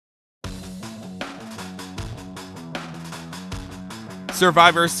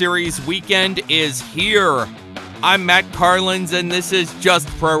Survivor Series weekend is here. I'm Matt Carlins, and this is Just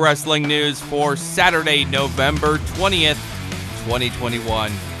Pro Wrestling News for Saturday, November 20th,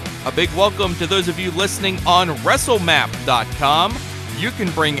 2021. A big welcome to those of you listening on WrestleMap.com. You can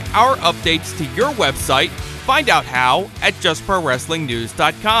bring our updates to your website. Find out how at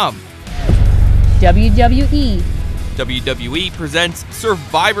JustProWrestlingNews.com. WWE presents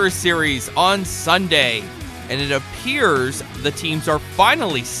Survivor Series on Sunday, and it appears the teams are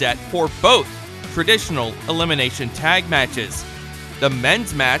finally set for both traditional elimination tag matches. The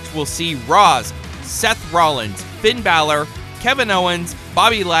men's match will see Raw's Seth Rollins, Finn Balor, Kevin Owens,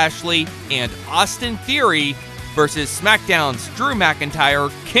 Bobby Lashley, and Austin Theory versus SmackDown's Drew McIntyre,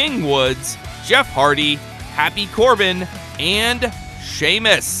 King Woods, Jeff Hardy, Happy Corbin, and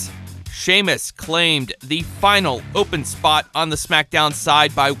Sheamus. Sheamus claimed the final open spot on the SmackDown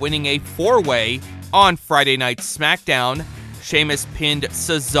side by winning a four-way on Friday night's SmackDown. Sheamus pinned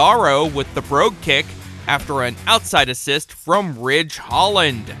Cesaro with the Brogue Kick after an outside assist from Ridge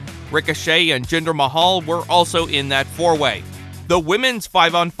Holland. Ricochet and Jinder Mahal were also in that four-way. The women's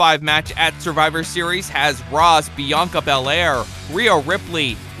 5-on-5 match at Survivor Series has Raw's Bianca Belair, Rhea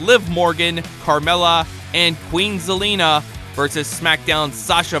Ripley, Liv Morgan, Carmella, and Queen Zelina versus SmackDown's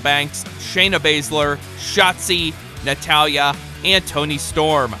Sasha Banks, Shayna Baszler, Shotzi, Natalya, and Toni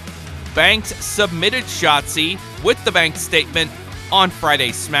Storm. Banks submitted Shotzi with the Banks statement on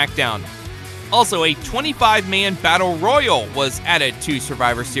Friday's SmackDown. Also, a 25-man Battle Royal was added to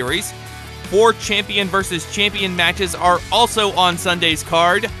Survivor Series. 4 champion versus champion matches are also on Sunday's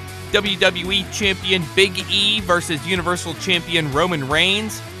card. WWE Champion Big E versus Universal Champion Roman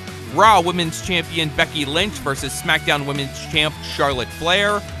Reigns. Raw Women's Champion Becky Lynch versus SmackDown Women's Champ Charlotte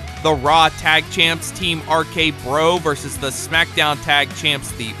Flair. The Raw Tag Champs Team RK Bro versus the SmackDown Tag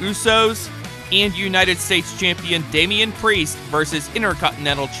Champs The Usos. And United States Champion Damian Priest versus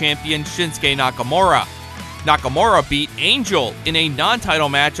Intercontinental Champion Shinsuke Nakamura. Nakamura beat Angel in a non-title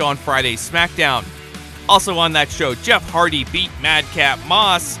match on Friday's SmackDown. Also on that show, Jeff Hardy beat Madcap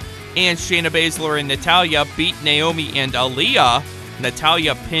Moss, and Shayna Baszler and Natalya beat Naomi and Aaliyah.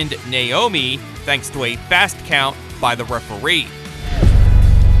 Natalya pinned Naomi thanks to a fast count by the referee.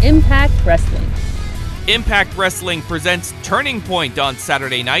 Impact Wrestling. Impact Wrestling presents Turning Point on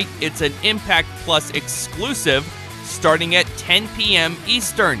Saturday night. It's an Impact Plus exclusive starting at 10 p.m.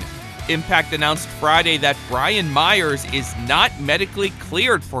 Eastern. Impact announced Friday that Brian Myers is not medically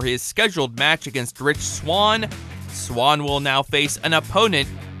cleared for his scheduled match against Rich Swann. Swann will now face an opponent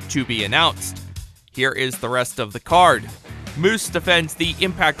to be announced. Here is the rest of the card. Moose defends the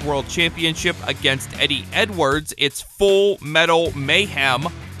Impact World Championship against Eddie Edwards. It's Full Metal Mayhem.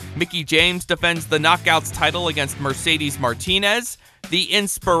 Mickie James defends the Knockouts title against Mercedes Martinez. The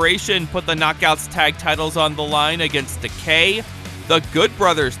Inspiration put the Knockouts tag titles on the line against Decay. The Good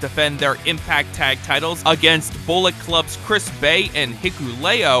Brothers defend their Impact tag titles against Bullet Club's Chris Bay and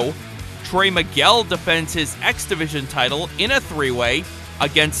Hikuleo. Trey Miguel defends his X Division title in a three-way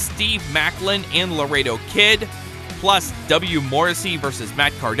against Steve Maclin and Laredo Kid. Plus, W. Morrissey versus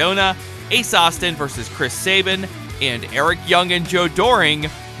Matt Cardona, Ace Austin versus Chris Sabin, and Eric Young and Joe Doring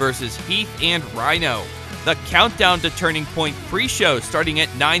versus Heath and Rhino. The Countdown to Turning Point pre-show starting at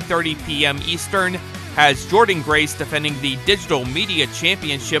 9:30 p.m. Eastern has Jordan Grace defending the Digital Media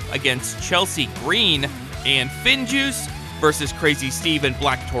Championship against Chelsea Green, and FinJuice versus Crazy Steve and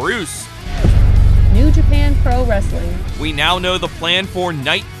Black Taurus. New Japan Pro Wrestling. We now know the plan for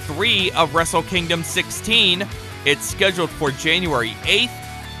Night 3 of Wrestle Kingdom 16. It's scheduled for January 8th.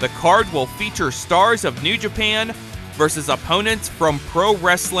 The card will feature stars of New Japan versus opponents from Pro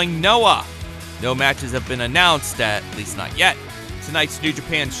Wrestling Noah. No matches have been announced, at least not yet. Tonight's New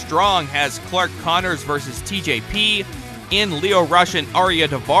Japan Strong has Clark Connors versus TJP, and Leo Rush and Arya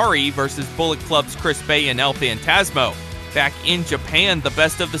Daivari versus Bullet Club's Chris Bay and El Phantasmo. Back in Japan, the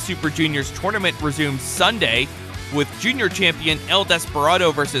Best of the Super Juniors tournament resumes Sunday, with Junior Champion El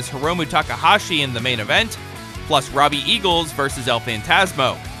Desperado versus Hiromu Takahashi in the main event, plus Robbie Eagles versus El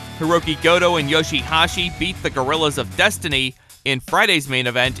Phantasmo. Hiroki Goto and Yoshihashi beat the Gorillas of Destiny in Friday's main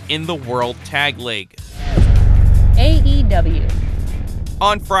event in the World Tag League. AEW.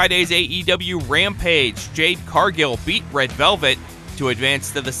 On Friday's AEW Rampage, Jade Cargill beat Red Velvet to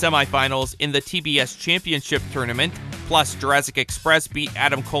advance to the semifinals in the TBS Championship Tournament. Plus, Jurassic Express beat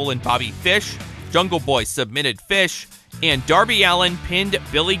Adam Cole and Bobby Fish, Jungle Boy submitted Fish, and Darby Allin pinned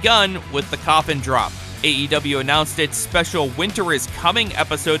Billy Gunn with the coffin drop. AEW announced its special Winter is Coming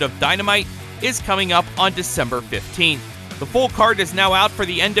episode of Dynamite is coming up on December 15th. The full card is now out for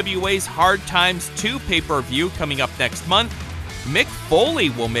the NWA's Hard Times 2 pay-per-view coming up next month. Mick Foley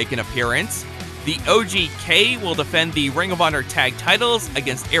will make an appearance. The OGK will defend the Ring of Honor tag titles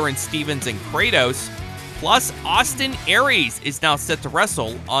against Aaron Stevens and Kratos. Plus, Austin Aries is now set to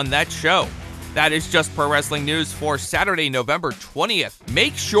wrestle on that show. That is Just Pro Wrestling News for Saturday, November 20th.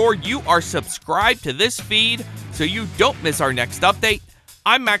 Make sure you are subscribed to this feed so you don't miss our next update.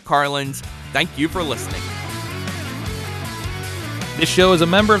 I'm Matt Carlins. Thank you for listening. This show is a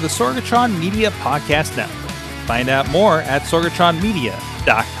member of the Sorgatron Media Podcast Network. Find out more at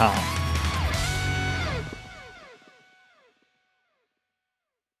sorgatronmedia.com.